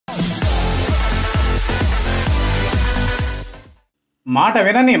మాట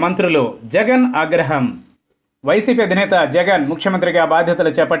వినని మంత్రులు జగన్ ఆగ్రహం. వైసీపీ అధినేత జగన్ ముఖ్యమంత్రిగా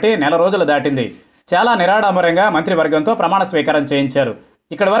బాధ్యతలు చేపట్టి నెల రోజులు దాటింది. చాలా నిరాడంబరంగా మంత్రివర్గంతో ప్రమాణ స్వీకారం చేయించారు.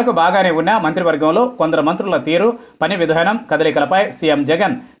 ఇక్కడి వరకు బాగానే ఉన్న మంత్రివర్గంలో కొందరు మంత్రుల తీరు, పని విధానం, కదలికలపై సీఎం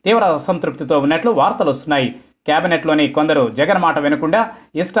జగన్ తీవ్ర అసంతృప్తితో ఉన్నట్లు వార్తలు వస్తున్నాయి. కేబినెట్లోని కొందరు జగన్ మాట వినకుండా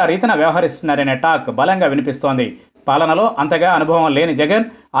ఇష్టారీతిన వ్యవహరిస్తున్నారనే టాక్ బలంగా వినిపిస్తోంది. పాలనలో అంతగా అనుభవం లేని జగన్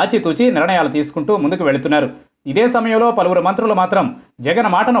ఆచితూచి నిర్ణయాలు తీసుకుంటూ ముందుకు వెళుతున్నారు. ఇదే సమయంలో పలువురు మంత్రులు మాత్రం జగన్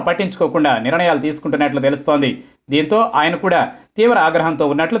మాటను పట్టించుకోకుండా నిర్ణయాలు తీసుకుంటున్నట్లు తెలుస్తోంది. దీంతో ఆయన కూడా తీవ్ర ఆగ్రహంతో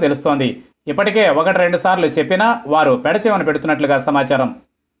ఉన్నట్లు తెలుస్తోంది. ఇప్పటికే 1-2 సార్లు చెప్పినా వారు పెడచెవిన పెడుతున్నట్లుగా సమాచారం.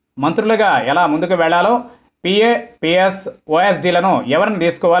 మంత్రులుగా ఎలా ముందుకు వెళ్లాలో, పిఏ, పిఎస్, ఓఎస్డీలను ఎవరిని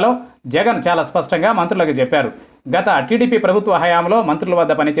తీసుకోవాలో జగన్ చాలా స్పష్టంగా మంత్రులకు చెప్పారు. గత టీడీపీ ప్రభుత్వ హయాంలో మంత్రుల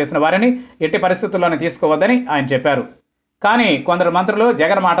వద్ద పనిచేసిన వారిని ఎట్టి పరిస్థితుల్లోనే తీసుకోవద్దని ఆయన చెప్పారు. కానీ కొందరు మంత్రులు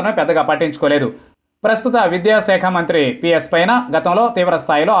జగన్ మాటను పెద్దగా పట్టించుకోలేదు. ప్రస్తుత విద్యాశాఖ మంత్రి పిఎస్ పైన గతంలో తీవ్ర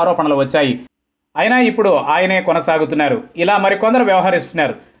స్థాయిలో ఆరోపణలు వచ్చాయి. అయినా ఇప్పుడు ఆయనే కొనసాగుతున్నారు. ఇలా మరికొందరు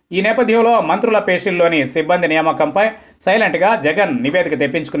వ్యవహరిస్తున్నారు. ఈ నేపథ్యంలో మంత్రుల పేషీల్లోని సిబ్బంది నియామకంపై సైలెంట్గా జగన్ నివేదిక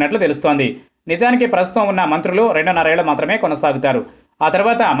తెప్పించుకున్నట్లు తెలుస్తోంది. నిజానికి ప్రస్తుతం ఉన్న మంత్రులు 2.5 ఏళ్లు మాత్రమే కొనసాగుతారు. ఆ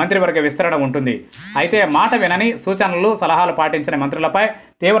తర్వాత మంత్రివర్గ విస్తరణ ఉంటుంది. అయితే మాట వినని, సూచనలు, సలహాలు పాటించిన మంత్రులపై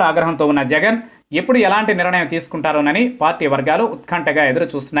తీవ్ర ఆగ్రహంతో ఉన్న జగన్ ఎప్పుడు ఎలాంటి నిర్ణయం తీసుకుంటారోనని పార్టీ వర్గాలు ఉత్కంఠగా ఎదురు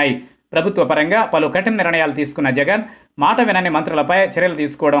చూస్తున్నాయి. ప్రభుత్వ పరంగా పలు కఠిన నిర్ణయాలు తీసుకున్న జగన్ మాట వినని మంత్రులపై చర్యలు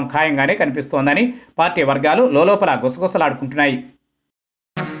తీసుకోవడం ఖాయంగానే కనిపిస్తోందని పార్టీ వర్గాలు లోలోపల గుసగుసలాడుకుంటున్నాయి.